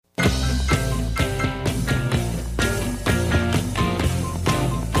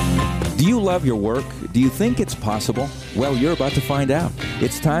you love your work? Do you think it's possible? Well, you're about to find out.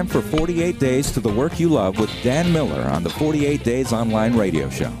 It's time for 48 Days to the Work You Love with Dan Miller on the 48 Days Online Radio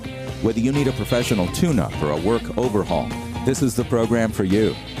Show. Whether you need a professional tune-up or a work overhaul, this is the program for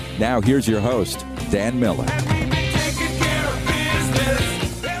you. Now, here's your host, Dan Miller.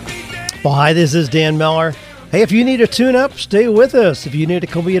 Well, hi, this is Dan Miller. Hey, if you need a tune-up, stay with us. If you need a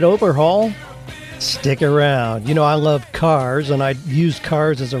complete overhaul, stick around. You know, I love cars, and I use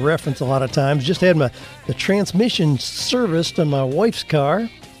cars as a reference a lot of times. Just had the transmission serviced on my wife's car.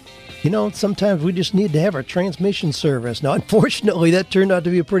 You know, sometimes we just need to have our transmission serviced. Now, unfortunately, that turned out to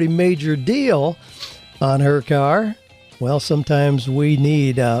be a pretty major deal on her car. Well, sometimes we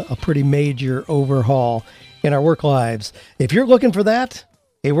need a pretty major overhaul in our work lives. If you're looking for that,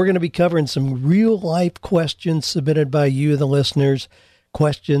 hey, we're going to be covering some real-life questions submitted by you, the listeners,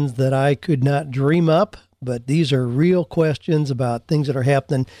 questions that I could not dream up, but these are real questions about things that are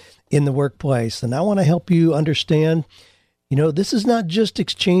happening in the workplace. And I want to help you understand, you know, this is not just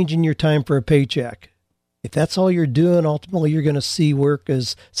exchanging your time for a paycheck. If that's all you're doing, ultimately you're going to see work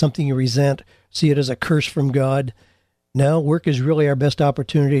as something you resent, see it as a curse from God. No, work is really our best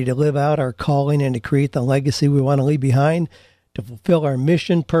opportunity to live out our calling and to create the legacy we want to leave behind, to fulfill our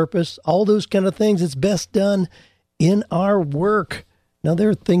mission, purpose, all those kind of things. It's best done in our work. Now, there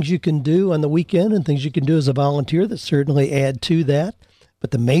are things you can do on the weekend and things you can do as a volunteer that certainly add to that. But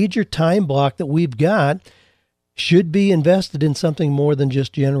the major time block that we've got should be invested in something more than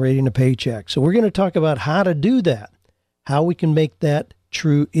just generating a paycheck. So we're going to talk about how to do that, how we can make that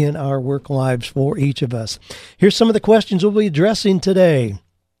true in our work lives for each of us. Here's some of the questions we'll be addressing today.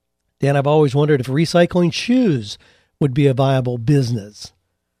 Dan, I've always wondered if recycling shoes would be a viable business.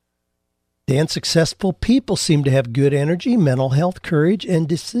 Dan, successful people seem to have good energy, mental health, courage, and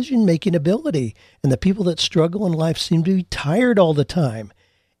decision-making ability. And the people that struggle in life seem to be tired all the time.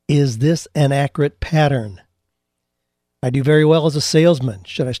 Is this an accurate pattern? I do very well as a salesman.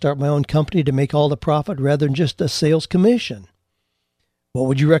 Should I start my own company to make all the profit rather than just a sales commission? What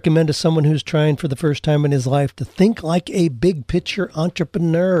would you recommend to someone who's trying for the first time in his life to think like a big-picture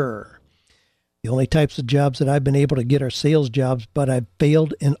entrepreneur? The only types of jobs that I've been able to get are sales jobs, but I've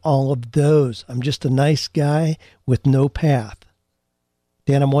failed in all of those. I'm just a nice guy with no path.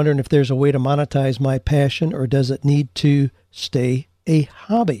 Dan, I'm wondering if there's a way to monetize my passion, or does it need to stay a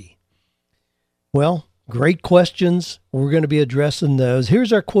hobby? Well, great questions. We're going to be addressing those.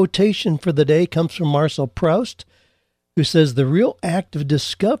 Here's our quotation for the day. It comes from Marcel Proust, who says, "The real act of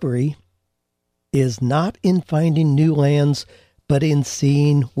discovery is not in finding new lands, but in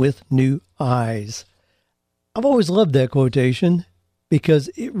seeing with new eyes." I've always loved that quotation because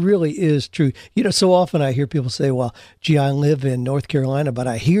it really is true. You know, so often I hear people say, well, gee, I live in North Carolina, but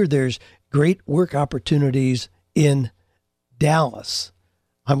I hear there's great work opportunities in Dallas.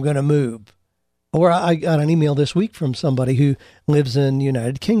 I'm going to move. Or I got an email this week from somebody who lives in the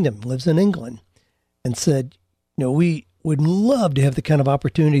United Kingdom, lives in England, and said, you know, we would love to have the kind of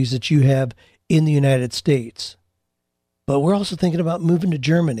opportunities that you have in the United States. But we're also thinking about moving to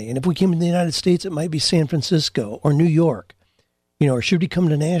Germany. And if we came to the United States, it might be San Francisco or New York, you know, or should we come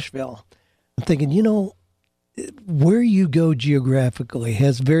to Nashville? I'm thinking, you know, where you go geographically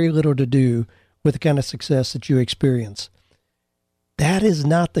has very little to do with the kind of success that you experience. That is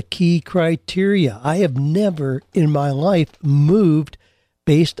not the key criteria. I have never in my life moved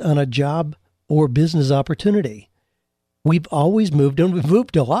based on a job or business opportunity. We've always moved, and we've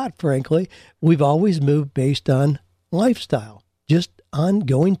moved a lot, frankly. We've always moved based on lifestyle, just on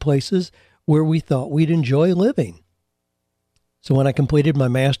going places where we thought we'd enjoy living. So when I completed my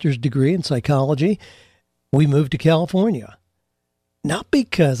master's degree in psychology, we moved to California. Not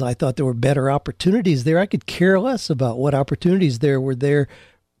because I thought there were better opportunities there. I could care less about what opportunities there were there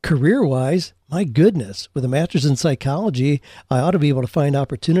career-wise. My goodness, with a master's in psychology, I ought to be able to find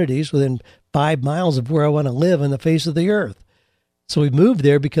opportunities within 5 miles of where I want to live on the face of the earth. So we moved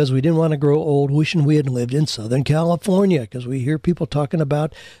there because we didn't want to grow old wishing we had lived in Southern California, because we hear people talking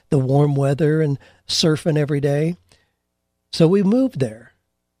about the warm weather and surfing every day. So we moved there.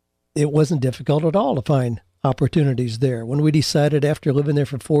 It wasn't difficult at all to find opportunities there. When we decided after living there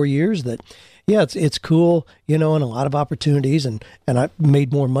for 4 years that, yeah, it's cool, you know, and a lot of opportunities, and I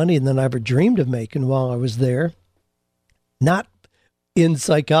made more money than I ever dreamed of making while I was there. Not in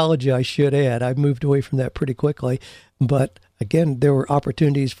psychology, I should add. I moved away from that pretty quickly, but again, there were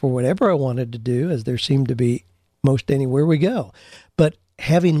opportunities for whatever I wanted to do, as there seemed to be most anywhere we go. But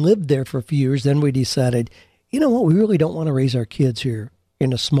having lived there for a few years, then we decided, you know what, we really don't want to raise our kids here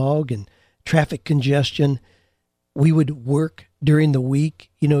in a smog and traffic congestion. We would work during the week,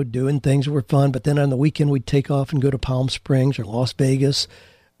 you know, doing things that were fun, but then on the weekend we'd take off and go to Palm Springs or Las Vegas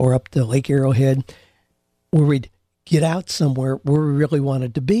or up to Lake Arrowhead, where we'd get out somewhere where we really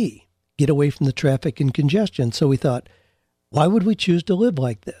wanted to be, get away from the traffic and congestion. So we thought, why would we choose to live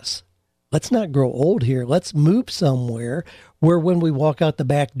like this? Let's not grow old here. Let's move somewhere where when we walk out the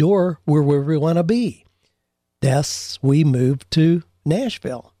back door, we're where we want to be. Thus, we moved to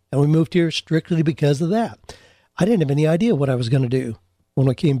Nashville, and we moved here strictly because of that. I didn't have any idea what I was going to do when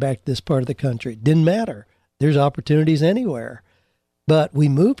I came back to this part of the country. It didn't matter. There's opportunities anywhere. But we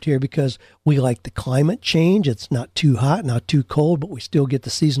moved here because we like the climate change. It's not too hot, not too cold, but we still get the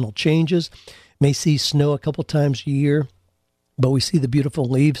seasonal changes. May see snow a couple times a year, but we see the beautiful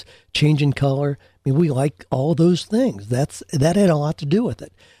leaves changing color. I mean, we like all those things. That had a lot to do with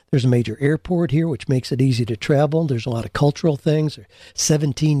it. There's a major airport here, which makes it easy to travel. There's a lot of cultural things. There's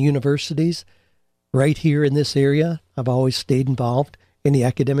 17 universities right here in this area. I've always stayed involved in the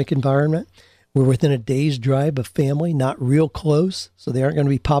academic environment. We're within a day's drive of family, not real close, so they aren't going to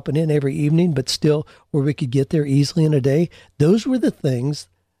be popping in every evening, but still where we could get there easily in a day. Those were the things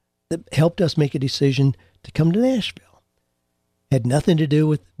that helped us make a decision to come to Nashville. Had nothing to do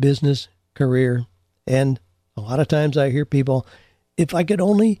with business, career, and a lot of times I hear people, if I could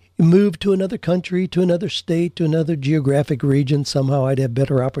only move to another country, to another state, to another geographic region, somehow I'd have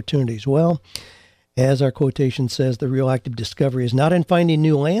better opportunities. Well, as our quotation says, the real act of discovery is not in finding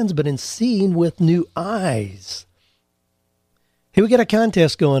new lands, but in seeing with new eyes. Here we got a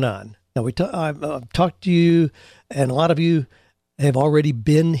contest going on. Now, I've talked to you, and a lot of you have already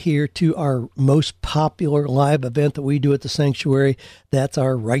been here to our most popular live event that we do at the Sanctuary. That's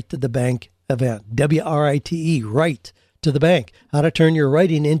our Write to the Bank event, WRITE, Write to the Bank, how to turn your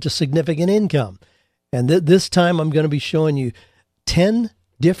writing into significant income. And this time I'm going to be showing you 10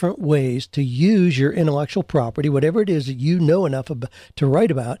 different ways to use your intellectual property, whatever it is that you know enough about, to write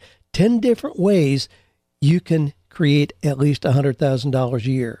about, 10 different ways you can create at least $100,000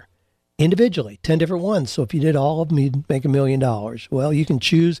 a year. Individually, 10 different ones. So if you did all of them, you'd make $1 million. Well, you can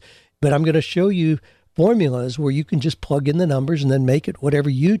choose, but I'm going to show you formulas where you can just plug in the numbers and then make it whatever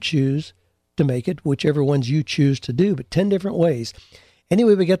you choose to make it, whichever ones you choose to do, but 10 different ways.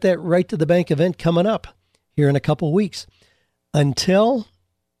 Anyway, we got that Write to the Bank event coming up here in a couple of weeks.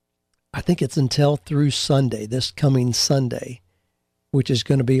 I think it's until through Sunday, this coming Sunday, which is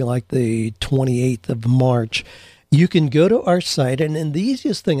going to be like the 28th of March. You can go to our site, and the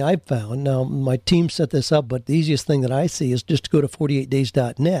easiest thing I've found, now my team set this up, but the easiest thing that I see is just to go to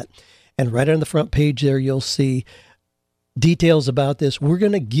 48days.net, and right on the front page there, you'll see details about this. We're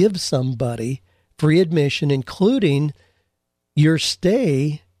going to give somebody free admission, including your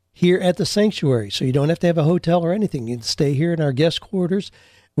stay here at the Sanctuary. So you don't have to have a hotel or anything. You can stay here in our guest quarters.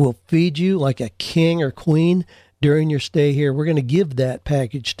 We'll feed you like a king or queen during your stay here. We're going to give that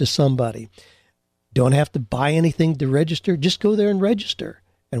package to somebody. Don't have to buy anything to register. Just go there and register.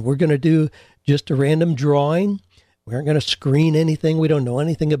 And we're going to do just a random drawing. We aren't going to screen anything we don't know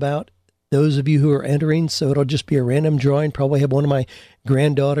anything about. Those of you who are entering, so it'll just be a random drawing. Probably have one of my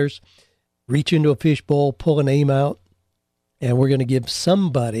granddaughters reach into a fishbowl, pull a name out, and we're going to give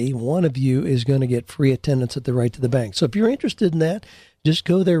somebody, one of you is going to get free attendance at the Write to the Bank. So if you're interested in that, just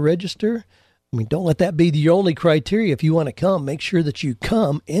go there, register. I mean, don't let that be the only criteria. If you want to come, make sure that you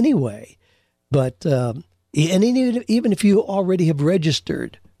come anyway. But and even if you already have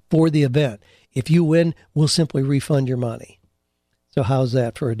registered for the event, if you win, we'll simply refund your money. So how's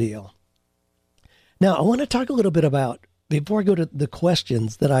that for a deal? Now, I want to talk a little bit about, before I go to the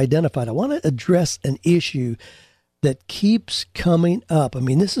questions that I identified, I want to address an issue that keeps coming up. I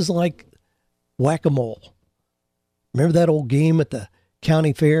mean, this is like whack-a-mole. Remember that old game at the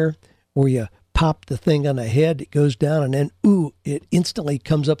county fair where you pop the thing on the head, it goes down, and then, it instantly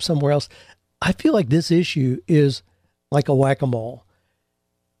comes up somewhere else? I feel like this issue is like a whack-a-mole.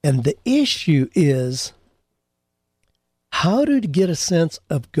 And the issue is how to get a sense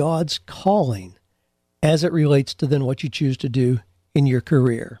of God's calling as it relates to then what you choose to do in your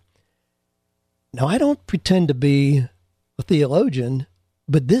career. Now, I don't pretend to be a theologian,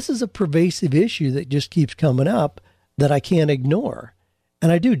 but this is a pervasive issue that just keeps coming up that I can't ignore.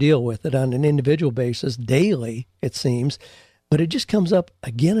 And I do deal with it on an individual basis daily, it seems, but it just comes up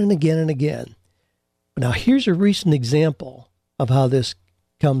again and again and again. Now, here's a recent example of how this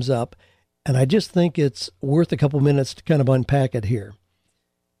comes up, and I just think it's worth a couple minutes to kind of unpack it here.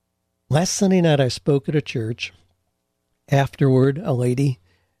 Last Sunday night, I spoke at a church. Afterward, a lady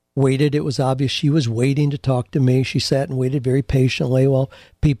waited. It was obvious she was waiting to talk to me. She sat and waited very patiently while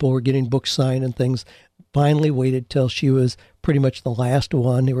people were getting books signed and things. Finally waited till she was pretty much the last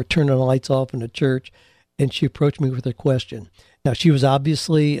one. They were turning the lights off in the church, and she approached me with a question. Now, she was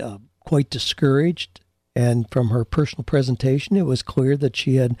obviously quite discouraged. And from her personal presentation, it was clear that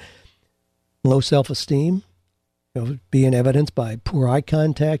she had low self-esteem, being evidenced by poor eye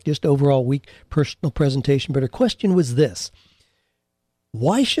contact, just overall weak personal presentation. But her question was this: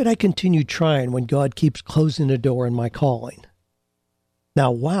 why should I continue trying when God keeps closing the door in my calling?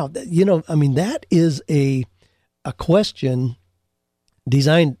 Now, wow, that is a question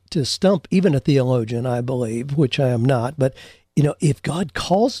designed to stump even a theologian, I believe, which I am not. But, if God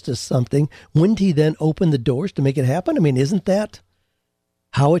calls to something, wouldn't he then open the doors to make it happen? I mean, isn't that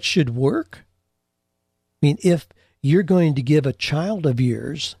how it should work? I mean, if you're going to give a child of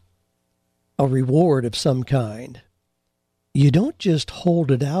yours a reward of some kind, you don't just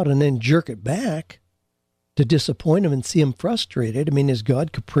hold it out and then jerk it back to disappoint him and see him frustrated. I mean, is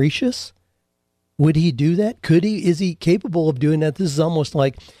God capricious? Would he do that? Could he? Is he capable of doing that? This is almost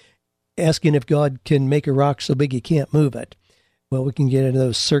like asking if God can make a rock so big you can't move it. Well, we can get into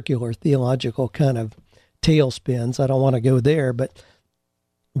those circular theological kind of tailspins. I don't want to go there, but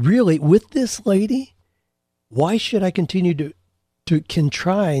really, with this lady, why should I continue to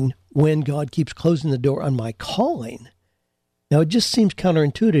contrive when God keeps closing the door on my calling? Now, it just seems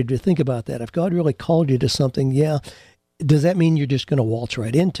counterintuitive to think about that. If God really called you to something, does that mean you're just going to waltz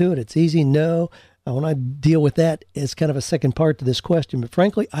right into it? It's easy? No. I want to deal with that as kind of a second part to this question. But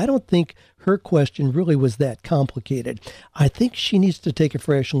frankly, I don't think her question really was that complicated. I think she needs to take a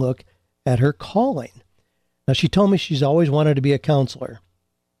fresh look at her calling. Now, she told me she's always wanted to be a counselor.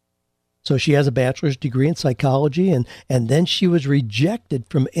 So she has a bachelor's degree in psychology, and then she was rejected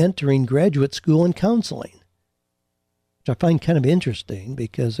from entering graduate school in counseling, which I find kind of interesting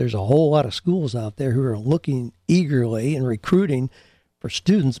because there's a whole lot of schools out there who are looking eagerly and recruiting for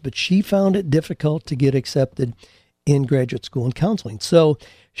students, but she found it difficult to get accepted in graduate school in counseling. So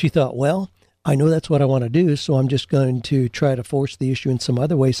she thought, well, I know that's what I want to do, so I'm just going to try to force the issue in some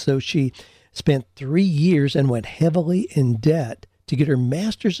other way. So she spent 3 years and went heavily in debt to get her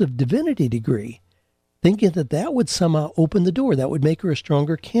Master's of Divinity degree, thinking that would somehow open the door, that would make her a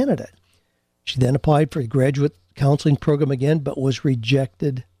stronger candidate. She then applied for the graduate counseling program again, but was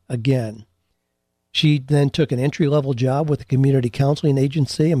rejected again. She then took an entry-level job with a community counseling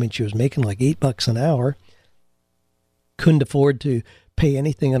agency. I mean, she was making like $8 an hour. Couldn't afford to pay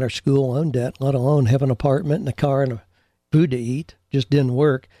anything on her school loan debt, let alone have an apartment and a car and food to eat. Just didn't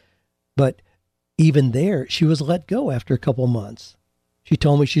work. But even there, she was let go after a couple months. She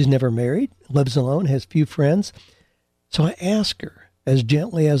told me she's never married, lives alone, has few friends. So I asked her, as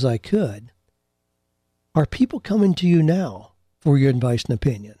gently as I could, are people coming to you now for your advice and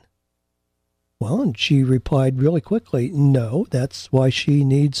opinion? Well, and she replied really quickly, no, that's why she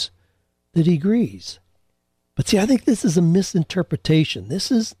needs the degrees. But see, I think this is a misinterpretation.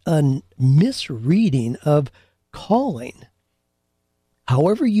 This is a misreading of calling.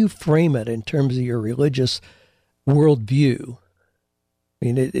 However you frame it in terms of your religious worldview, I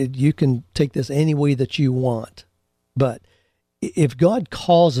mean, you can take this any way that you want. But if God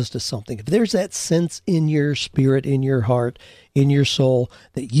calls us to something, if there's that sense in your spirit, in your heart, in your soul,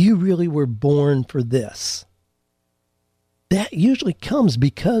 that you really were born for this, that usually comes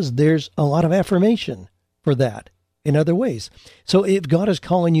because there's a lot of affirmation for that in other ways. So if God is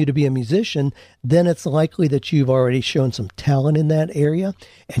calling you to be a musician, then it's likely that you've already shown some talent in that area,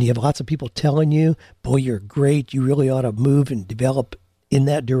 and you have lots of people telling you, boy, you're great, you really ought to move and develop in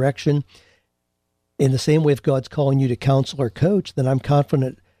that direction. In the same way, if God's calling you to counsel or coach, then I'm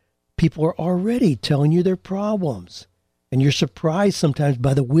confident people are already telling you their problems. And you're surprised sometimes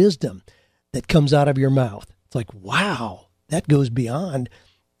by the wisdom that comes out of your mouth. It's like, wow, that goes beyond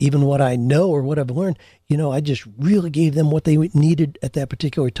even what I know or what I've learned. I just really gave them what they needed at that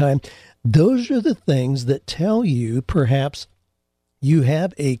particular time. Those are the things that tell you perhaps you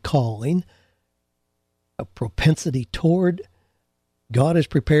have a calling, a propensity toward. God is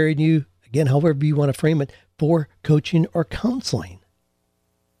preparing you, again, however you want to frame it, for coaching or counseling.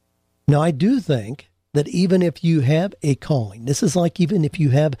 Now, I do think that even if you have a calling, this is like even if you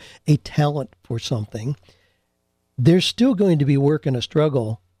have a talent for something, there's still going to be work and a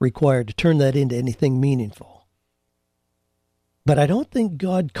struggle required to turn that into anything meaningful. But I don't think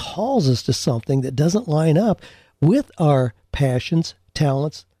God calls us to something that doesn't line up with our passions,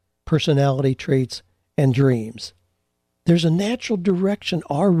 talents, personality traits, and dreams. There's a natural direction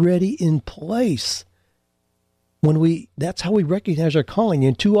already in place. That's how we recognize our calling.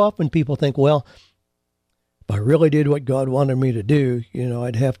 And too often people think, well, if I really did what God wanted me to do,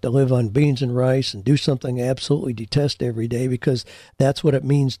 I'd have to live on beans and rice and do something I absolutely detest every day, because that's what it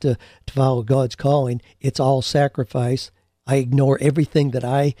means to follow God's calling. It's all sacrifice. I ignore everything that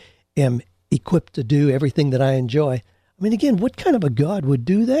I am equipped to do, everything that I enjoy. I mean, again, what kind of a God would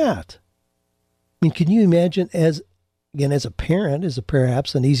do that? I mean, can you imagine as a parent, is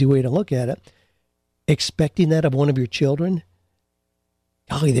perhaps an easy way to look at it, expecting that of one of your children?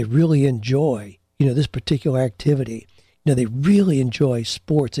 Golly, they really enjoy, this particular activity. They really enjoy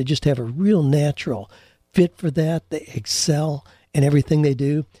sports. They just have a real natural fit for that. They excel in everything they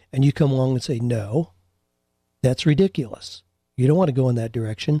do. And you come along and say, no, that's ridiculous. You don't want to go in that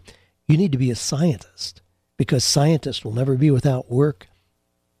direction. You need to be a scientist, because scientists will never be without work.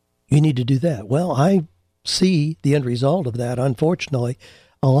 You need to do that. Well, I see the end result of that, unfortunately,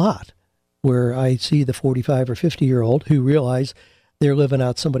 a lot, where I see the 45 or 50-year-old who realize they're living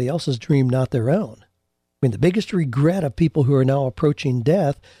out somebody else's dream, not their own. I mean, the biggest regret of people who are now approaching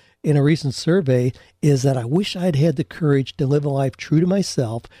death in a recent survey is that I wish I'd had the courage to live a life true to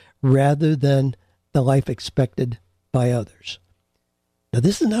myself rather than the life expected by others. Now,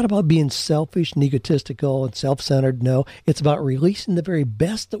 this is not about being selfish and egotistical and self-centered. No, it's about releasing the very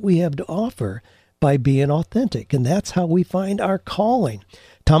best that we have to offer by being authentic. And that's how we find our calling.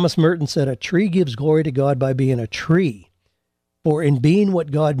 Thomas Merton said, a tree gives glory to God by being a tree. For in being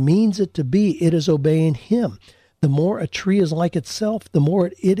what God means it to be, it is obeying him. The more a tree is like itself, the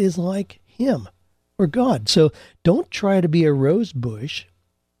more it is like him or God. So don't try to be a rose bush,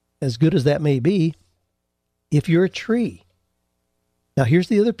 as good as that may be, if you're a tree. Now, here's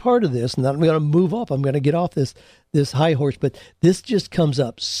the other part of this, and I'm going to move up. I'm going to get off this high horse, but this just comes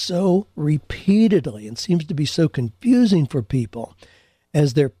up so repeatedly and seems to be so confusing for people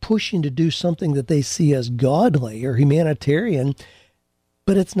as they're pushing to do something that they see as godly or humanitarian,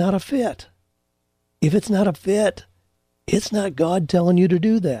 but it's not a fit. If it's not a fit, it's not God telling you to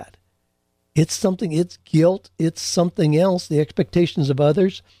do that. It's something, it's guilt, it's something else, the expectations of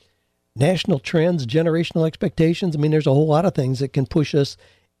others, national trends, generational expectations. I mean, there's a whole lot of things that can push us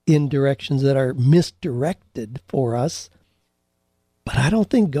in directions that are misdirected for us. But I don't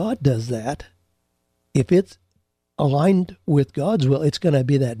think God does that. If it's aligned with God's will, it's going to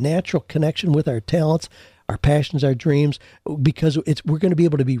be that natural connection with our talents, our passions, our dreams, because we're going to be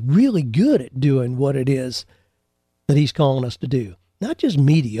able to be really good at doing what it is that he's calling us to do. Not just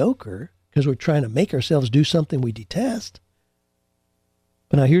mediocre, because we're trying to make ourselves do something we detest.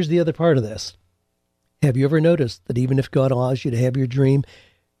 But now here's the other part of this. Have you ever noticed that even if God allows you to have your dream,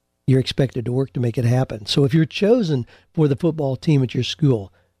 you're expected to work to make it happen? So if you're chosen for the football team at your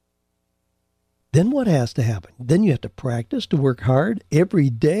school, then what has to happen? Then you have to practice, to work hard every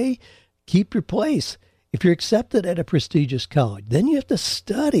day, keep your place. If you're accepted at a prestigious college, then you have to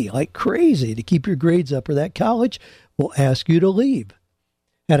study like crazy to keep your grades up, or that college will ask you to leave.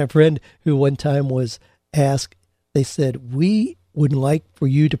 I had a friend who one time was asked, they said, we would like for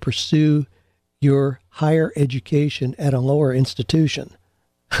you to pursue your higher education at a lower institution.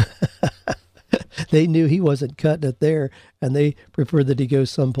 They knew he wasn't cutting it there, and they preferred that he go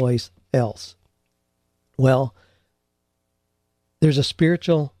someplace else. Well, there's a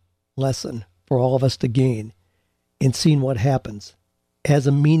spiritual lesson for all of us to gain in seeing what happens as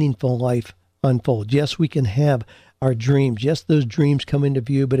a meaningful life unfolds. Yes, we can have our dreams. Yes, those dreams come into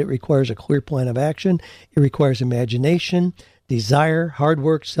view, but it requires a clear plan of action. It requires imagination, desire, hard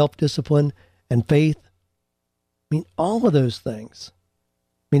work, self-discipline, and faith. I mean, all of those things.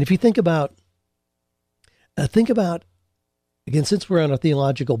 I mean, if you think about, again, since we're on a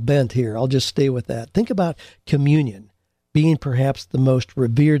theological bent here, I'll just stay with that. Think about communion being perhaps the most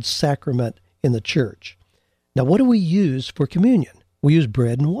revered sacrament in the church. Now, what do we use for communion? We use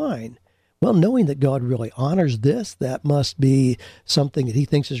bread and wine. Well, knowing that God really honors this, that must be something that he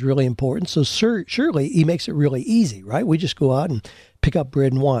thinks is really important. So surely he makes it really easy, right? We just go out and pick up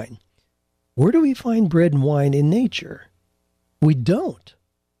bread and wine. Where do we find bread and wine in nature? We don't.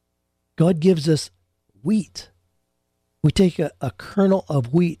 God gives us wheat. We take a kernel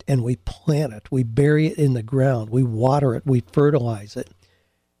of wheat and we plant it. We bury it in the ground. We water it. We fertilize it.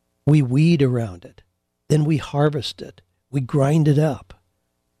 We weed around it. Then we harvest it. We grind it up.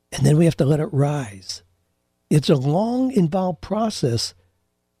 And then we have to let it rise. It's a long, involved process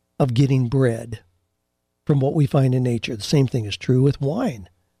of getting bread from what we find in nature. The same thing is true with wine.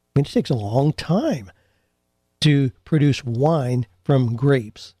 I mean, it takes a long time to produce wine from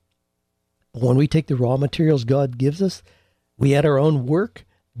grapes. But when we take the raw materials God gives us, we add our own work,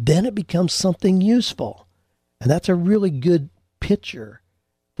 then it becomes something useful. And that's a really good picture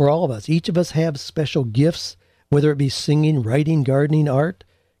for all of us. Each of us have special gifts, whether it be singing, writing, gardening, art,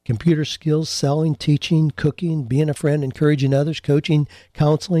 computer skills, selling, teaching, cooking, being a friend, encouraging others, coaching,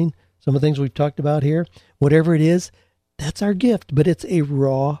 counseling, some of the things we've talked about here. Whatever it is, that's our gift, but it's a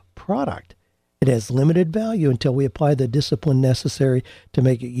raw product. It has limited value until we apply the discipline necessary to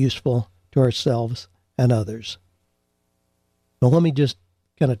make it useful to ourselves and others. Well, let me just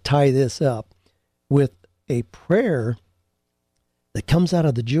kind of tie this up. with a prayer that comes out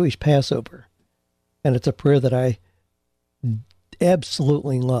of the Jewish Passover. And it's a prayer that I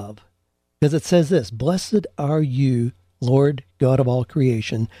absolutely love, because it says this: "Blessed are you, Lord God of all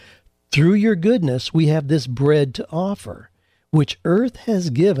creation. Through your goodness we have this bread to offer, which earth has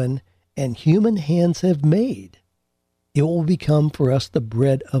given and human hands have made. It will become for us the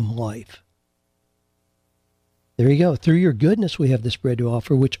bread of life." There you go. Through your goodness we have this bread to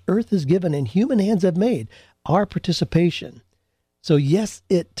offer, which earth has given and human hands have made. Our participation. So yes,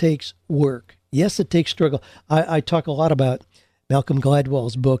 it takes work. Yes, it takes struggle. I talk a lot about Malcolm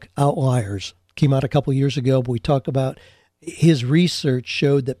Gladwell's book, Outliers. Came out a couple years ago, but we talk about his research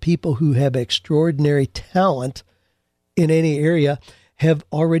showed that people who have extraordinary talent in any area have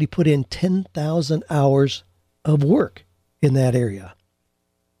already put in 10,000 hours of work in that area.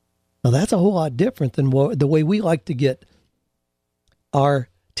 Now, that's a whole lot different than the way we like to get our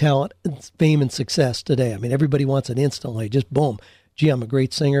talent, fame, and success today. I mean, everybody wants it instantly. Just boom. Gee, I'm a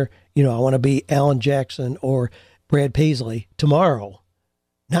great singer. I want to be Alan Jackson or Brad Paisley tomorrow.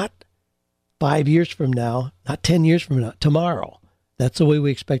 Not 5 years from now, not 10 years from now, tomorrow. That's the way we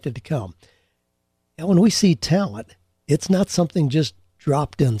expect it to come. And when we see talent, it's not something just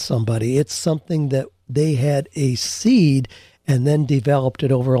dropped in somebody. It's something that they had a seed and then developed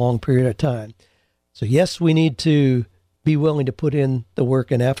it over a long period of time. So yes, we need to be willing to put in the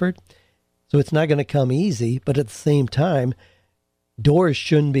work and effort. So it's not going to come easy, but at the same time, doors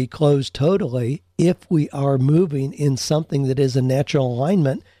shouldn't be closed totally if we are moving in something that is a natural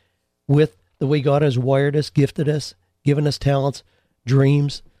alignment with the way God has wired us, gifted us, given us talents,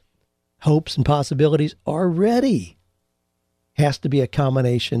 dreams, hopes, and possibilities already. Has to be a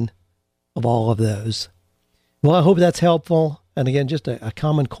combination of all of those. Well, I hope that's helpful. And again, just a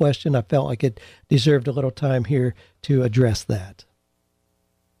common question. I felt like it deserved a little time here to address that.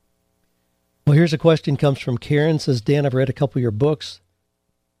 Well, here's a question, comes from Karen. Says, Dan, I've read a couple of your books.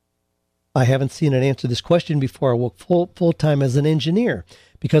 I haven't seen an answer to this question before. I work full-time as an engineer.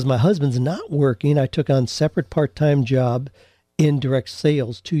 Because my husband's not working, I took on separate part-time job in direct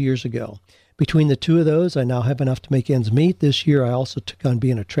sales 2 years ago. Between the two of those, I now have enough to make ends meet. This year, I also took on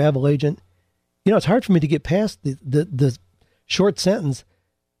being a travel agent. It's hard for me to get past the short sentence,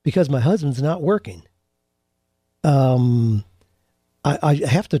 because my husband's not working. I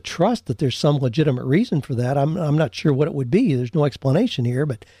have to trust that there's some legitimate reason for that. I'm not sure what it would be. There's no explanation here,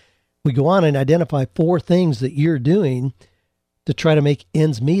 but we go on and identify 4 things that you're doing to try to make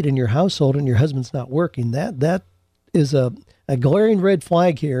ends meet in your household, and your husband's not working. That is a glaring red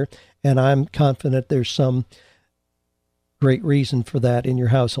flag here, and I'm confident there's some great reason for that in your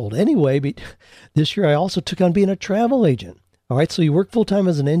household. Anyway, this year I also took on being a travel agent. All right, so you work full-time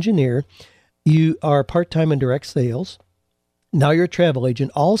as an engineer. You are part-time in direct sales. Now you're a travel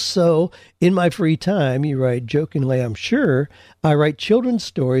agent. Also, in my free time, you write, jokingly, I'm sure, I write children's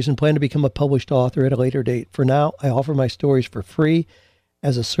stories and plan to become a published author at a later date. For now, I offer my stories for free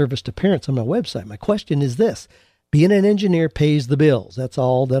as a service to parents on my website. My question is this: being an engineer pays the bills. That's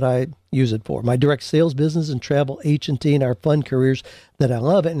all that I use it for. My direct sales business and travel agenting are fun careers that I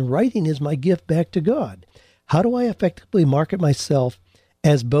love, and writing is my gift back to God. How do I effectively market myself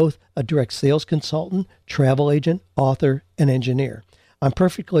as both a direct sales consultant, travel agent, author, and engineer? I'm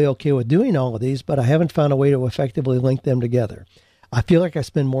perfectly okay with doing all of these, but I haven't found a way to effectively link them together. I feel like I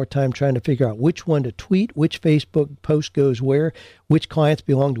spend more time trying to figure out which one to tweet, which Facebook post goes where, which clients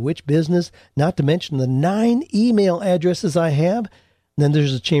belong to which business, not to mention the 9 email addresses I have. And then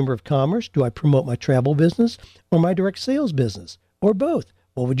there's the Chamber of Commerce. Do I promote my travel business or my direct sales business, or both?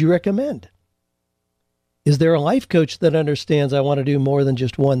 What would you recommend? Is there a life coach that understands I want to do more than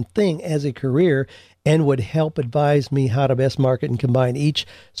just one thing as a career and would help advise me how to best market and combine each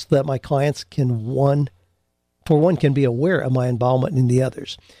so that my clients can be aware of my involvement in the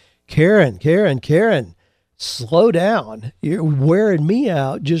others? Karen, slow down. You're wearing me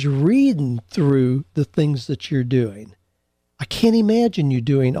out just reading through the things that you're doing. I can't imagine you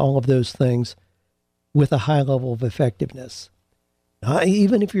doing all of those things with a high level of effectiveness.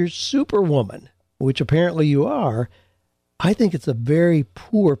 Even if you're Superwoman, which apparently you are, I think it's a very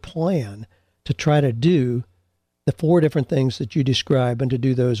poor plan to try to do the 4 different things that you describe and to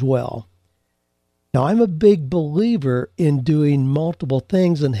do those well. Now, I'm a big believer in doing multiple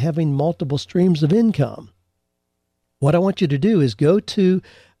things and having multiple streams of income. What I want you to do is go to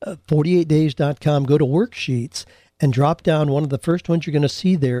 48days.com, go to worksheets, and drop down one of the first ones you're going to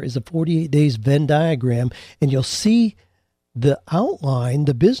see there is a 48 days Venn diagram, and you'll see the outline,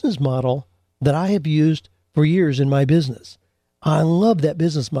 the business model that I have used for years in my business. I love that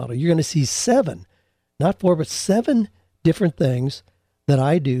business model. You're going to see 7, not 4, but 7 different things that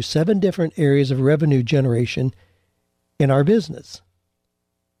I do 7 different areas of revenue generation in our business.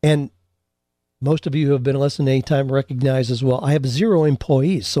 And most of you who have been listening anytime recognize as well, I have 0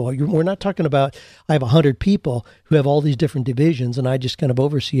 employees. So we're not talking about I have 100 people who have all these different divisions and I just kind of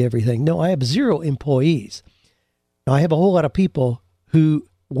oversee everything. No, I have 0 employees. Now, I have a whole lot of people who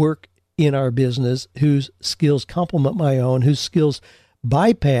work in our business whose skills complement my own, whose skills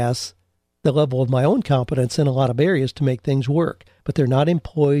bypass the level of my own competence in a lot of areas to make things work. But they're not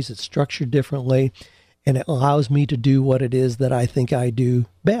employees. It's structured differently, and it allows me to do what it is that I think I do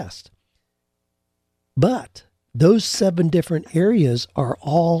best. But those 7 different areas are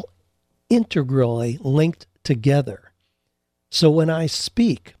all integrally linked together. So when I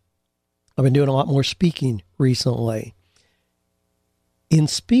speak, I've been doing a lot more speaking recently. In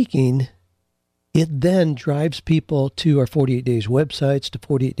speaking, it then drives people to our 48 Days websites, to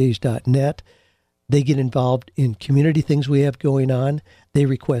 48days.net. They get involved in community things we have going on. They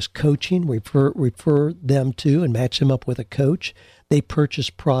request coaching, refer them to and match them up with a coach. They purchase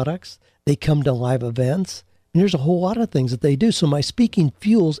products. They come to live events. And there's a whole lot of things that they do. So my speaking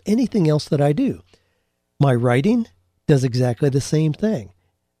fuels anything else that I do. My writing does exactly the same thing.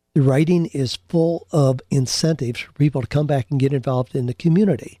 The writing is full of incentives for people to come back and get involved in the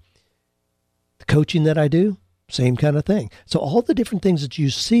community. The coaching that I do, same kind of thing. So all the different things that you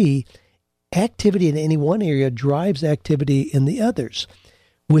see, activity in any one area drives activity in the others.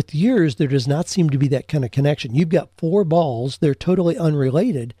 With yours, there does not seem to be that kind of connection. You've got 4 balls, they're totally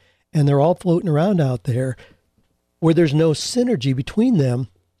unrelated, and they're all floating around out there where there's no synergy between them.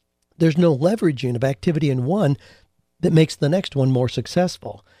 There's no leveraging of activity in one that makes the next one more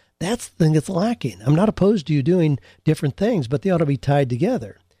successful. That's the thing that's lacking. I'm not opposed to you doing different things, but they ought to be tied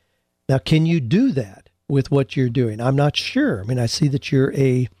together. Now, can you do that with what you're doing? I'm not sure. I mean, I see that your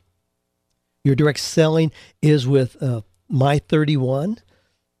direct selling is with My 31. I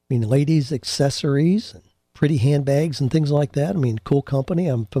mean, ladies' accessories and pretty handbags and things like that. I mean, cool company.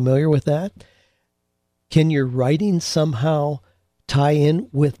 I'm familiar with that. Can your writing somehow tie in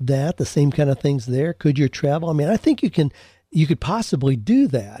with that? The same kind of things there? Could your travel? I mean, I think you could possibly do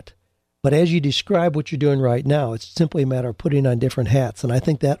that. But as you describe what you're doing right now, it's simply a matter of putting on different hats. And I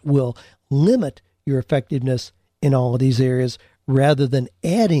think that will limit your effectiveness in all of these areas rather than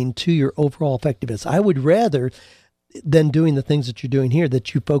adding to your overall effectiveness. I would rather than doing the things that you're doing here,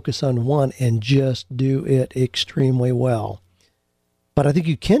 that you focus on one and just do it extremely well. But I think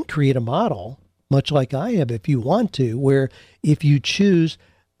you can create a model, much like I have if you want to, where if you choose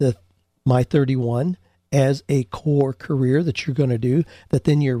the My 31 as a core career that you're going to do, that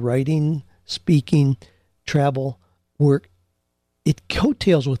then your writing, speaking, travel, work, it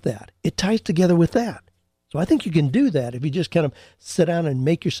coattails with that. It ties together with that. So I think you can do that if you just kind of sit down and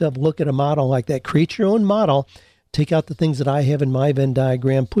make yourself look at a model like that. Create your own model, take out the things that I have in my Venn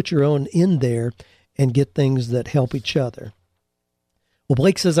diagram, put your own in there, and get things that help each other. Well,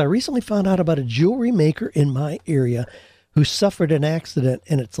 Blake says, I recently found out about a jewelry maker in my area who suffered an accident,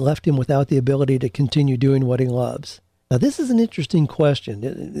 and it's left him without the ability to continue doing what he loves. Now, this is an interesting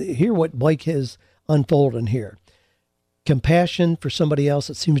question. Hear what Blake has unfolded here. Compassion for somebody else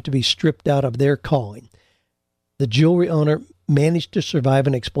that seems to be stripped out of their calling. The jewelry owner managed to survive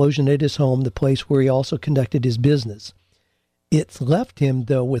an explosion at his home, the place where he also conducted his business. It's left him,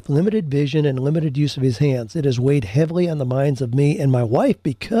 though, with limited vision and limited use of his hands. It has weighed heavily on the minds of me and my wife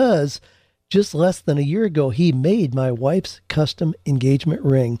because just less than a year ago, he made my wife's custom engagement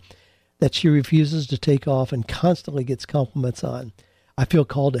ring that she refuses to take off and constantly gets compliments on. I feel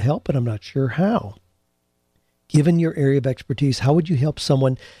called to help, but I'm not sure how. Given your area of expertise, how would you help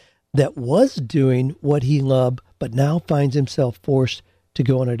someone that was doing what he loved, but now finds himself forced to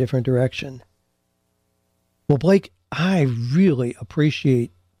go in a different direction? Well, Blake, I really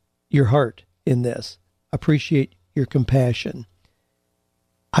appreciate your heart in this. Appreciate your compassion.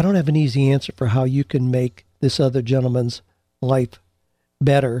 I don't have an easy answer for how you can make this other gentleman's life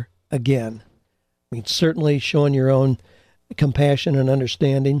better again. I mean, certainly showing your own compassion and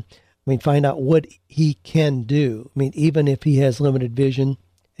understanding. I mean, find out what he can do. I mean, even if he has limited vision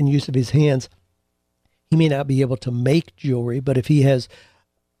and use of his hands, he may not be able to make jewelry, but if he has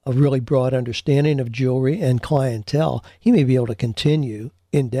a really broad understanding of jewelry and clientele, he may be able to continue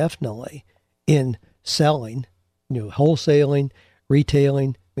indefinitely in selling, wholesaling,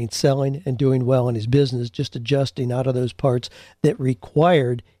 retailing, selling and doing well in his business, just adjusting out of those parts that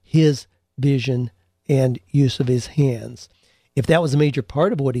required his vision and use of his hands. If that was a major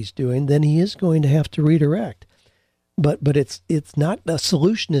part of what he's doing, then he is going to have to redirect. But it's not, the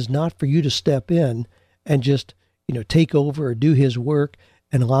solution is not for you to step in and just, take over or do his work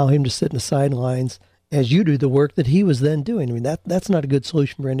and allow him to sit in the sidelines as you do the work that he was then doing. I mean, that's not a good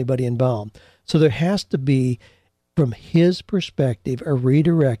solution for anybody involved. So there has to be, from his perspective, a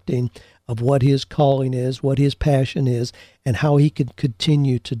redirecting of what his calling is, what his passion is, and how he can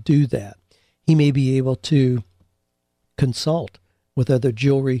continue to do that. He may be able to consult with other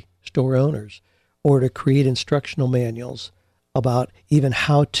jewelry store owners or to create instructional manuals about even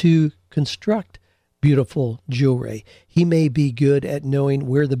how to construct beautiful jewelry. He may be good at knowing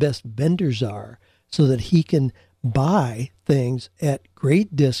where the best vendors are so that he can buy things at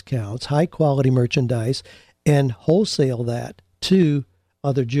great discounts, high quality merchandise, and wholesale that to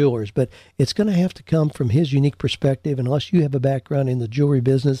other jewelers. But it's going to have to come from his unique perspective. Unless you have a background in the jewelry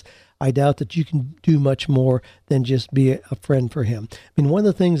business, I doubt that you can do much more than just be a friend for him. I mean, one of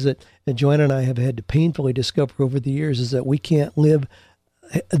the things that Joanna and I have had to painfully discover over the years is that we can't live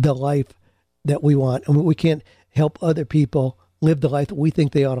the life that we want. I mean, we can't help other people live the life that we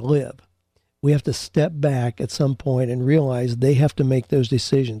think they ought to live. We have to step back at some point and realize they have to make those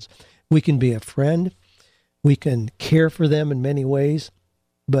decisions. We can be a friend. We can care for them in many ways,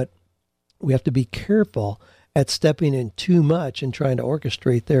 but we have to be careful at stepping in too much and trying to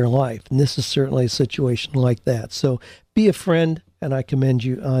orchestrate their life. And this is certainly a situation like that. So be a friend, and I commend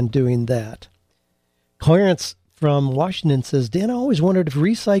you on doing that. Clarence from Washington says, Dan, I always wondered if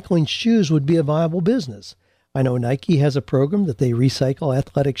recycling shoes would be a viable business. I know Nike has a program that they recycle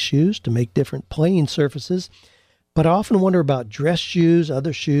athletic shoes to make different playing surfaces, but I often wonder about dress shoes,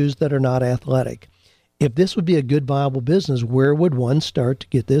 other shoes that are not athletic. If this would be a good viable business, where would one start to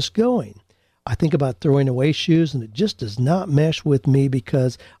get this going? I think about throwing away shoes, and it just does not mesh with me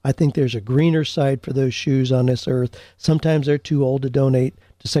because I think there's a greener side for those shoes on this earth. Sometimes they're too old to donate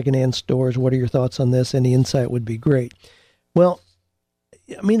to secondhand stores. What are your thoughts on this? Any insight would be great. Well,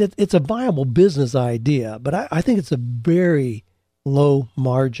 I mean, it's a viable business idea, but I think it's a very low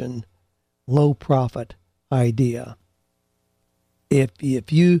margin, low profit idea.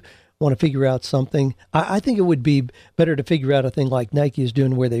 If you want to figure out something, I think it would be better to figure out a thing like Nike is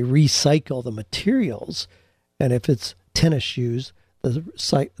doing where they recycle the materials. And if it's tennis shoes,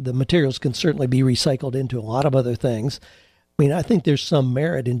 the materials can certainly be recycled into a lot of other things. I mean, I think there's some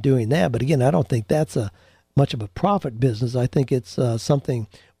merit in doing that. But again, I don't think that's much of a profit business. I think it's something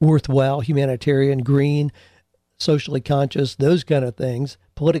worthwhile, humanitarian, green, socially conscious, those kind of things,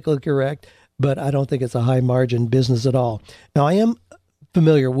 politically correct. But I don't think it's a high margin business at all. Now, I am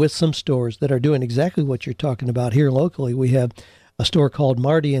familiar with some stores that are doing exactly what you're talking about. Here locally, we have a store called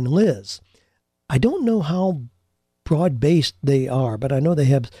Marty and Liz. I don't know how broad-based they are, but I know they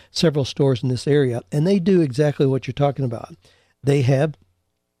have several stores in this area, and they do exactly what you're talking about. They have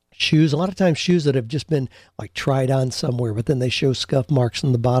shoes, a lot of times shoes that have just been like tried on somewhere, but then they show scuff marks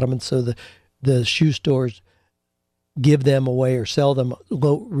on the bottom, and so the shoe stores give them away or sell them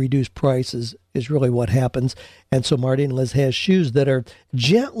low reduced prices is really what happens. And so Marty and Liz has shoes that are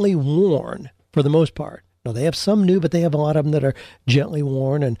gently worn for the most part. Now, they have some new, but they have a lot of them that are gently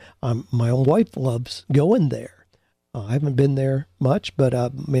worn, and my own wife loves going there. I haven't been there much, but I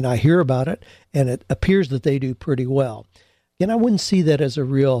mean, I hear about it, and it appears that they do pretty well. And I wouldn't see that as a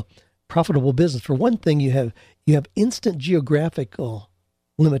real profitable business. For one thing, you have instant geographical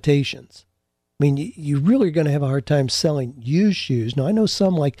limitations. I mean, you really are going to have a hard time selling used shoes. Now, I know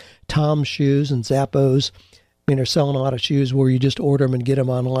some like Tom's Shoes and Zappos, I mean, are selling a lot of shoes where you just order them and get them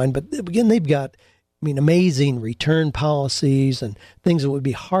online. But again, they've got, I mean, amazing return policies and things that would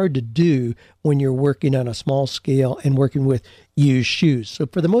be hard to do when you're working on a small scale and working with used shoes. So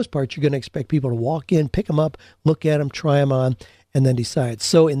for the most part, you're going to expect people to walk in, pick them up, look at them, try them on, and then decide.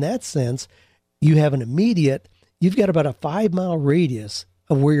 So in that sense, you've got about a 5-mile radius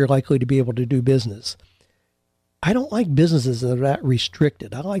of where you're likely to be able to do business. I don't like businesses that are that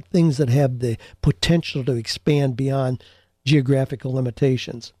restricted. I like things that have the potential to expand beyond geographical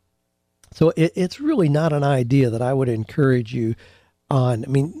limitations. So it's really not an idea that I would encourage you on. I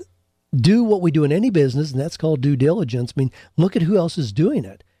mean, do what we do in any business, and that's called due diligence. I mean, look at who else is doing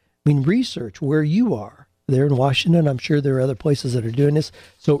it. I mean, research where you are. There in Washington, I'm sure there are other places that are doing this.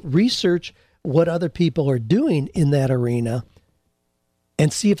 So research what other people are doing in that arena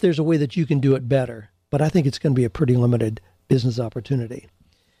and see if there's a way that you can do it better. But I think it's going to be a pretty limited business opportunity.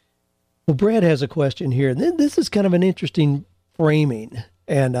 Well, Brad has a question here. And this is kind of an interesting framing.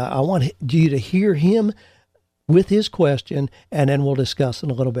 And I want you to hear him with his question, and then we'll discuss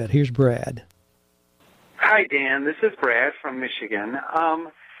in a little bit. Here's Brad. Hi, Dan. This is Brad from Michigan.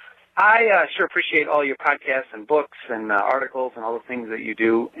 I sure appreciate all your podcasts and books and articles and all the things that you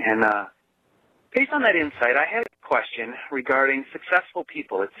do. And based on that insight, I had a question regarding successful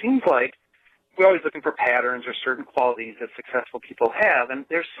people. It seems like we're always looking for patterns or certain qualities that successful people have. And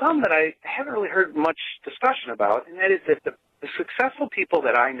there's some that I haven't really heard much discussion about, and that is that the successful people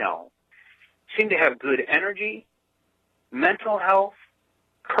that I know seem to have good energy, mental health,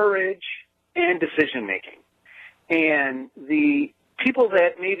 courage, and decision-making. And the people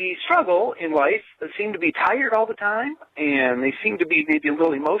that maybe struggle in life seem to be tired all the time, and they seem to be maybe a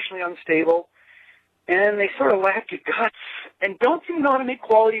little emotionally unstable, and they sort of lack guts and don't seem to know how to make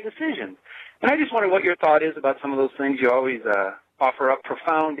quality decisions. And I just wonder what your thought is about some of those things. You always offer up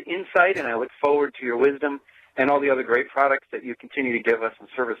profound insight, and I look forward to your wisdom and all the other great products that you continue to give us and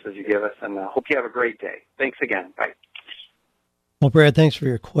services you give us, and hope you have a great day. Thanks again. Bye. Well, Brad, thanks for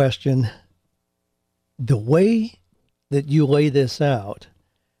your question. The way that you lay this out,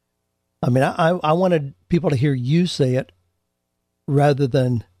 I mean, I wanted people to hear you say it rather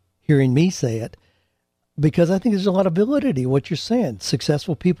than hearing me say it, because I think there's a lot of validity in what you're saying.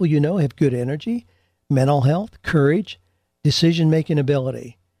 Successful people, you know, have good energy, mental health, courage, decision-making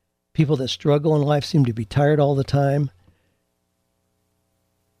ability. People that struggle in life seem to be tired all the time,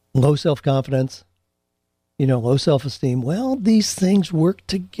 low self-confidence, low self-esteem. Well, these things work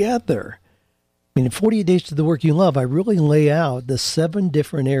together. I mean, in 48 Days to the Work You Love, I really lay out the 7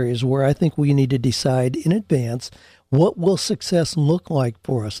 different areas where I think we need to decide in advance what will success look like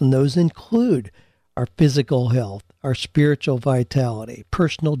for us. And those include our physical health, our spiritual vitality,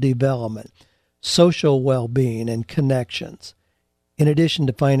 personal development, social well-being, and connections, in addition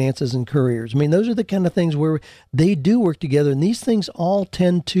to finances and careers. I mean, those are the kind of things where they do work together, and these things all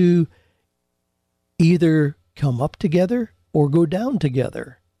tend to either come up together or go down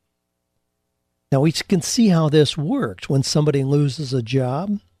together. Now, we can see how this works. When somebody loses a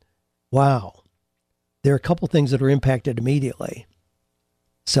job, wow, there are a couple things that are impacted immediately.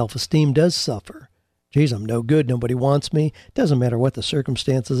 Self-esteem does suffer. Geez, I'm no good. Nobody wants me. It doesn't matter what the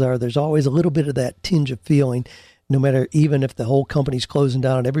circumstances are. There's always a little bit of that tinge of feeling, no matter, even if the whole company's closing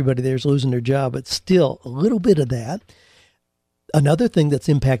down and everybody there's losing their job, it's still a little bit of that. Another thing that's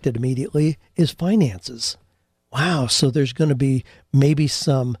impacted immediately is finances. Wow, so there's going to be maybe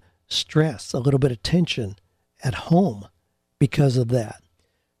some stress, a little bit of tension at home because of that.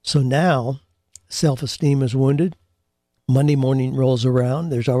 So now self-esteem is wounded. Monday morning rolls around.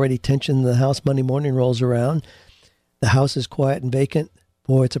 There's already tension in the house. Monday morning rolls around. The house is quiet and vacant.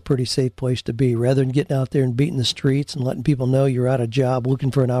 Boy, it's a pretty safe place to be. Rather than getting out there and beating the streets and letting people know you're out of job,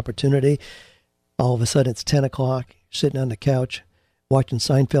 looking for an opportunity, all of a sudden it's 10 o'clock, you're sitting on the couch, watching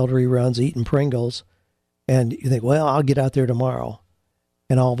Seinfeld reruns, eating Pringles, and you think, well, I'll get out there tomorrow.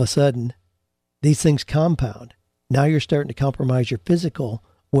 And all of a sudden, these things compound. Now you're starting to compromise your physical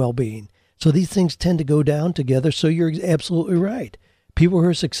well-being. So these things tend to go down together. So you're absolutely right. People who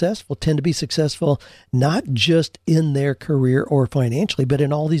are successful tend to be successful not just in their career or financially, but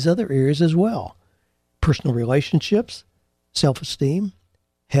in all these other areas as well. Personal relationships, self-esteem,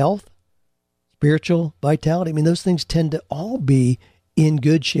 health, spiritual vitality. I mean, those things tend to all be in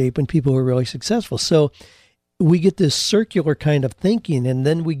good shape when people are really successful. So we get this circular kind of thinking, and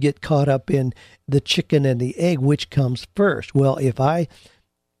then we get caught up in the chicken and the egg, which comes first. Well, if I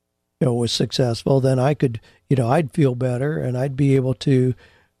was successful, then I could, I'd feel better and I'd be able to,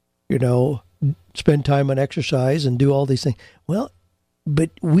 spend time on exercise and do all these things. Well, but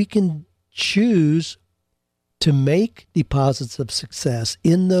we can choose to make deposits of success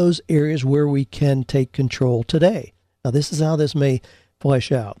in those areas where we can take control today. Now, this is how this may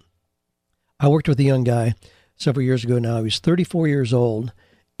flesh out. I worked with a young guy several years ago now. He was 34 years old,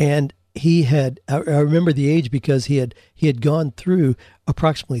 and he had, I remember the age because he had gone through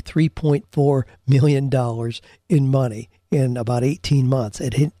approximately $3.4 million in money in about 18 months.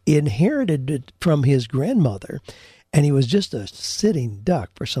 And he inherited it from his grandmother, and he was just a sitting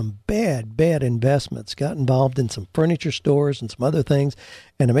duck for some bad investments, got involved in some furniture stores and some other things.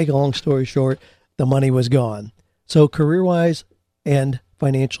 And to make a long story short, the money was gone. So career-wise and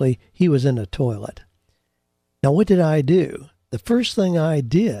financially, he was in a toilet. Now, what did I do? The first thing I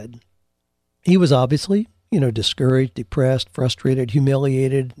did, he was obviously, discouraged, depressed, frustrated,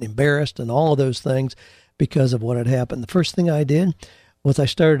 humiliated, embarrassed, and all of those things because of what had happened. The first thing I did was I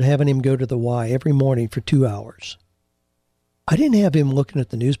started having him go to the Y every morning for 2 hours. I didn't have him looking at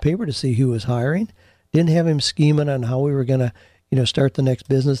the newspaper to see who was hiring. Didn't have him scheming on how we were going to, start the next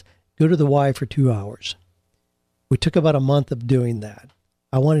business. Go to the Y for 2 hours. We took about a month of doing that.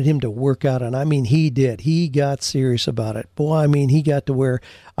 I wanted him to work out, and I mean, he did. He got serious about it. Boy, I mean, he got to where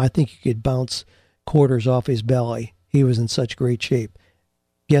I think you could bounce quarters off his belly. He was in such great shape.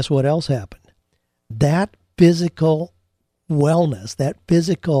 Guess what else happened? That physical wellness, that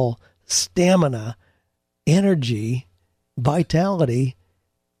physical stamina, energy, vitality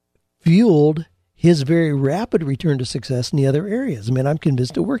fueled his very rapid return to success in the other areas. I mean, I'm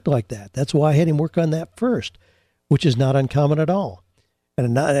convinced it worked like that. That's why I had him work on that first, which is not uncommon at all.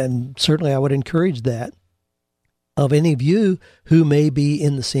 And certainly I would encourage that of any of you who may be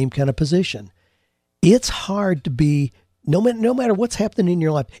in the same kind of position. It's hard to be, no matter what's happening in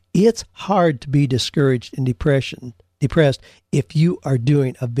your life, it's hard to be discouraged and depressed if you are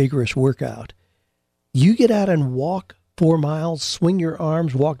doing a vigorous workout. You get out and walk 4 miles, swing your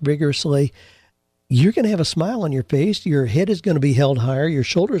arms, walk vigorously, you're going to have a smile on your face. Your head is going to be held higher. Your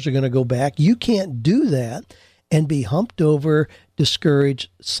shoulders are going to go back. You can't do that and be humped over, discouraged,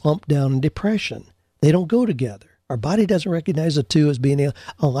 slumped down in depression. They don't go together. Our body doesn't recognize the two as being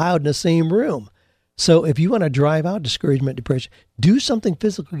allowed in the same room. So if you want to drive out discouragement, depression, do something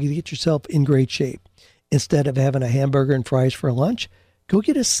physically to get yourself in great shape. Instead of having a hamburger and fries for lunch, go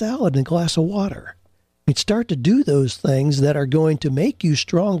get a salad and a glass of water. And start to do those things that are going to make you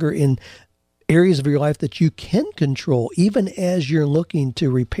stronger in areas of your life that you can control, even as you're looking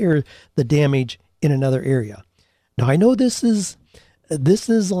to repair the damage in another area. Now, I know this is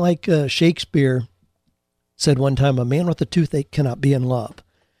like Shakespeare said one time, a man with a toothache cannot be in love.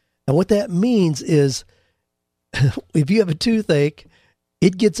 And what that means is if you have a toothache,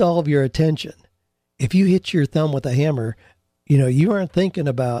 it gets all of your attention. If you hit your thumb with a hammer, you aren't thinking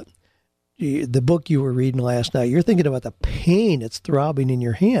about the book you were reading last night. You're thinking about the pain that's throbbing in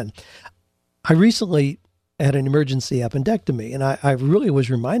your hand. I recently had an emergency appendectomy, and I really was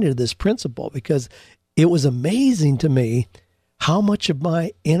reminded of this principle because it was amazing to me how much of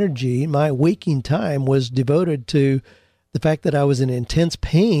my energy, my waking time was devoted to the fact that I was in intense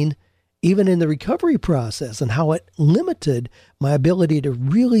pain, even in the recovery process, and how it limited my ability to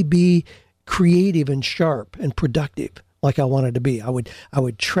really be creative and sharp and productive like I wanted to be. I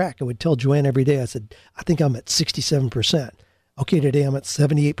would track. I would tell Joanne every day, I said, I think I'm at 67%. Okay, today I'm at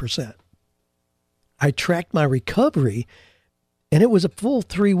 78%. I tracked my recovery, and it was a full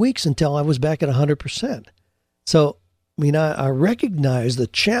 3 weeks until I was back at 100%. So, I recognize the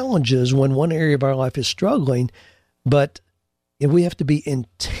challenges when one area of our life is struggling, but we have to be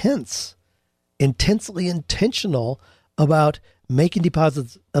intensely intentional about making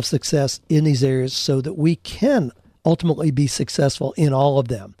deposits of success in these areas so that we can ultimately be successful in all of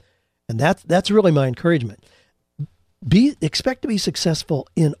them. And that's really my encouragement. Expect to be successful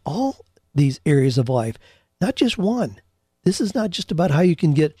in all these areas of life, not just one. This is not just about how you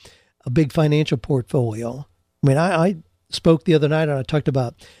can get a big financial portfolio. I spoke the other night and I talked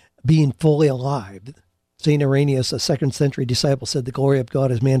about being fully alive. St. Irenaeus, a 2nd century disciple, said the glory of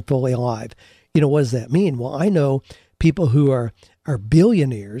God is man fully alive. What does that mean? Well, I know people who are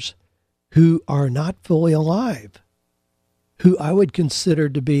billionaires who are not fully alive, who I would consider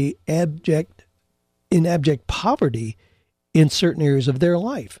to be in abject poverty in certain areas of their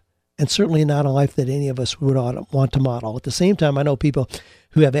life, and certainly not a life that any of us would want to model. At the same time, I know people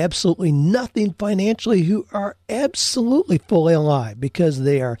who have absolutely nothing financially who are absolutely fully alive because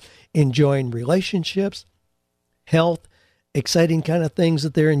they are enjoying relationships, health, exciting kind of things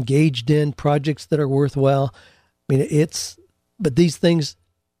that they're engaged in, projects that are worthwhile. But these things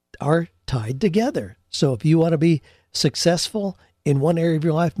are tied together. So if you want to be successful in one area of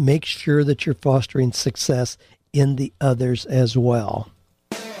your life, make sure that you're fostering success in the others as well.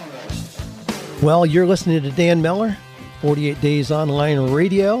 Well, you're listening to Dan Miller, 48 Days Online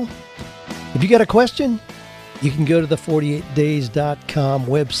Radio. If you got a question, you can go to the 48days.com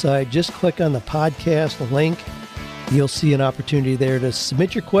website. Just click on the podcast link. You'll see an opportunity there to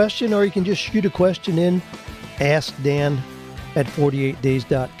submit your question, or you can just shoot a question in, Ask Dan at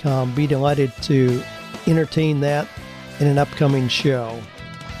 48days.com. Be delighted to entertain that in an upcoming show.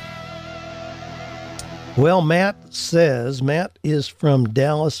 Well, Matt is from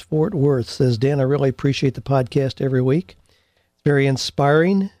Dallas, Fort Worth, says, Dan, I really appreciate the podcast every week. It's very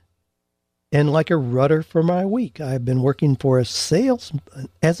inspiring and like a rudder for my week. I've been working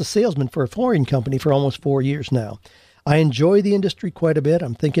as a salesman for a flooring company for almost 4 years now. I enjoy the industry quite a bit.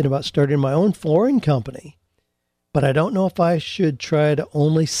 I'm thinking about starting my own flooring company, but I don't know if I should try to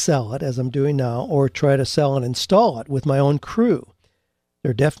only sell it as I'm doing now or try to sell and install it with my own crew.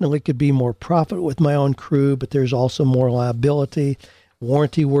 There definitely could be more profit with my own crew, but there's also more liability,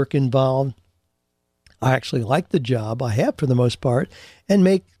 warranty work involved. I actually like the job I have for the most part and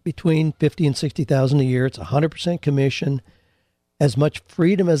make between $50,000 and $60,000 a year. It's 100% commission. As much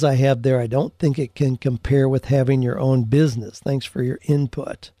freedom as I have there, I don't think it can compare with having your own business. Thanks for your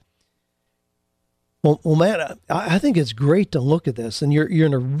input. Well, Matt, I think it's great to look at this, and you're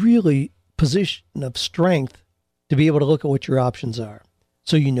in a really position of strength to be able to look at what your options are.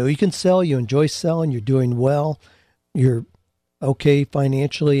 So you can sell, you enjoy selling, you're doing well, you're okay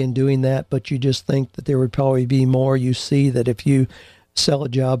financially in doing that, but you just think that there would probably be more. You see that if you sell a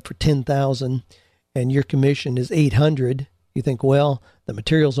job for $10,000 and your commission is $800, you think, well, the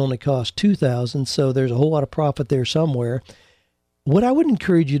materials only cost $2,000, so there's a whole lot of profit there somewhere. What I would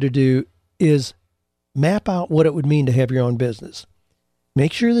encourage you to do is map out what it would mean to have your own business.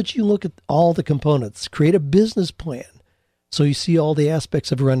 Make sure that you look at all the components. Create a business plan so you see all the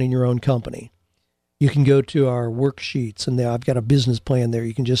aspects of running your own company. You can go to our worksheets, and I've got a business plan there.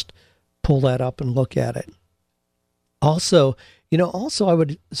 You can just pull that up and look at it. Also, I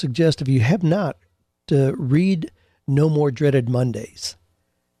would suggest, if you have not, to read No More Dreaded Mondays.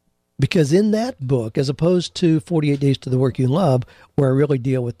 Because in that book, as opposed to 48 Days to the Work You Love, where I really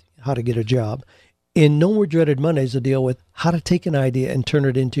deal with how to get a job, in No More Dreaded Mondays, I deal with how to take an idea and turn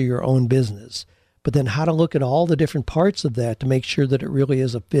it into your own business, but then how to look at all the different parts of that to make sure that it really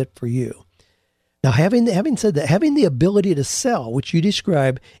is a fit for you. Now, having said that, having the ability to sell, which you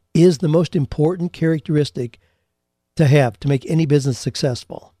describe, is the most important characteristic to have to make any business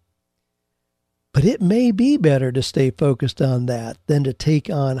successful. But it may be better to stay focused on that than to take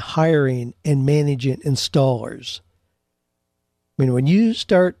on hiring and managing installers. I mean, when you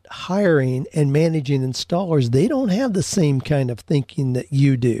start hiring and managing installers, they don't have the same kind of thinking that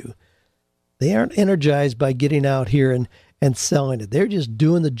you do. They aren't energized by getting out here and selling it. They're just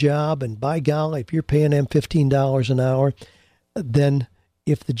doing the job, and by golly, if you're paying them $15 an hour, then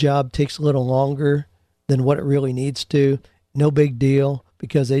if the job takes a little longer than what it really needs to, no big deal,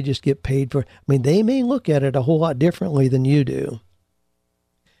 because they just get paid for it. I mean, they may look at it a whole lot differently than you do.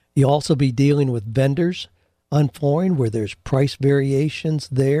 You'll also be dealing with vendors on flooring where there's price variations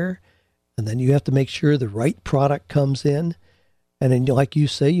there, and then you have to make sure the right product comes in. And then, like you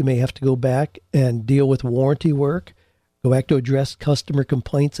say, you may have to go back and deal with warranty work, go back to address customer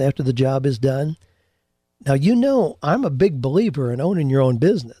complaints after the job is done. Now, I'm a big believer in owning your own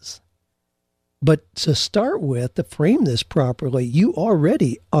business. But to start with, to frame this properly, you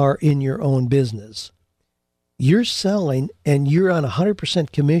already are in your own business. You're selling and you're on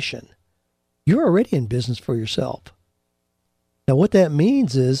 100% commission. You're already in business for yourself. Now, what that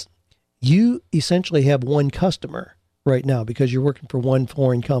means is you essentially have one customer right now because you're working for one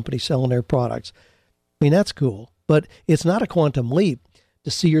flooring company selling their products. I mean, that's cool, but it's not a quantum leap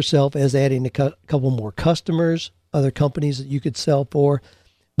to see yourself as adding a couple more customers, other companies that you could sell for.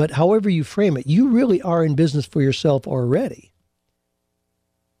 But however you frame it, you really are in business for yourself already.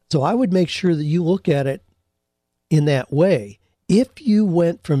 So I would make sure that you look at it in that way. If you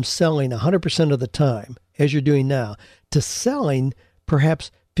went from selling 100% of the time, as you're doing now, to selling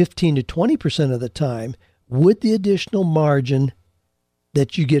perhaps 15 to 20% of the time, would the additional margin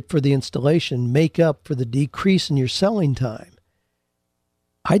that you get for the installation make up for the decrease in your selling time?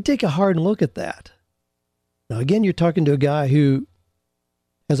 I'd take a hard look at that. Now, again, you're talking to a guy who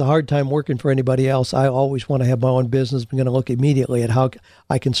has a hard time working for anybody else. I always want to have my own business. I'm going to look immediately at how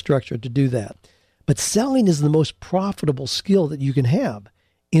I can structure it to do that. But selling is the most profitable skill that you can have.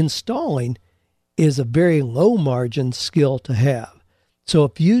 Installing is a very low margin skill to have. So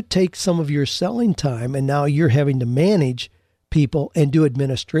if you take some of your selling time and now you're having to manage people and do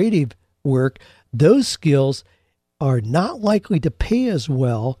administrative work, those skills are not likely to pay as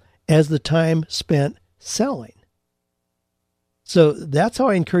well as the time spent selling. So that's how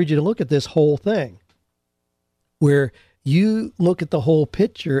I encourage you to look at this whole thing, where you look at the whole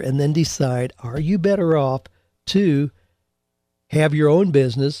picture and then decide, are you better off to have your own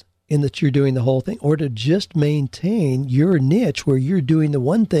business in that you're doing the whole thing, or to just maintain your niche where you're doing the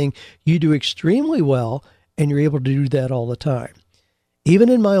one thing you do extremely well and you're able to do that all the time. Even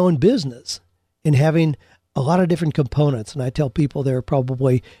in my own business, in having a lot of different components, and I tell people there are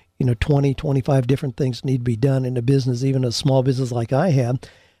probably 20, 25 different things need to be done in a business, even a small business like I have,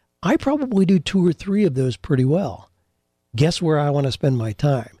 I probably do 2 or 3 of those pretty well. Guess where I want to spend my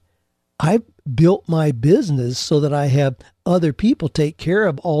time? I've built my business so that I have other people take care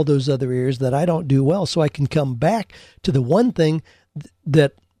of all those other areas that I don't do well, so I can come back to the one thing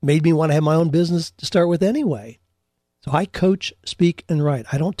that made me want to have my own business to start with anyway. So I coach, speak, and write.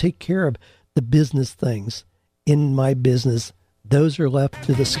 I don't take care of the business things in my business. Those are left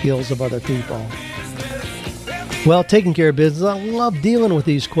to the skills of other people. Well, taking care of business, I love dealing with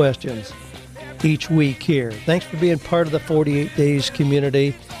these questions each week here. Thanks for being part of the 48 Days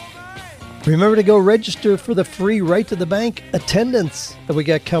community. Remember to go register for the free Right to the Bank attendance that we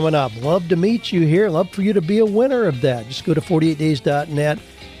got coming up. Love to meet you here. Love for you to be a winner of that. Just go to 48days.net.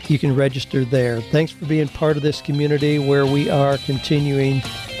 You can register there. Thanks for being part of this community where we are continuing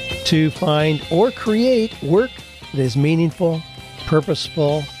to find or create work that is meaningful,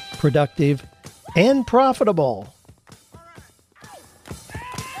 purposeful, productive, and profitable.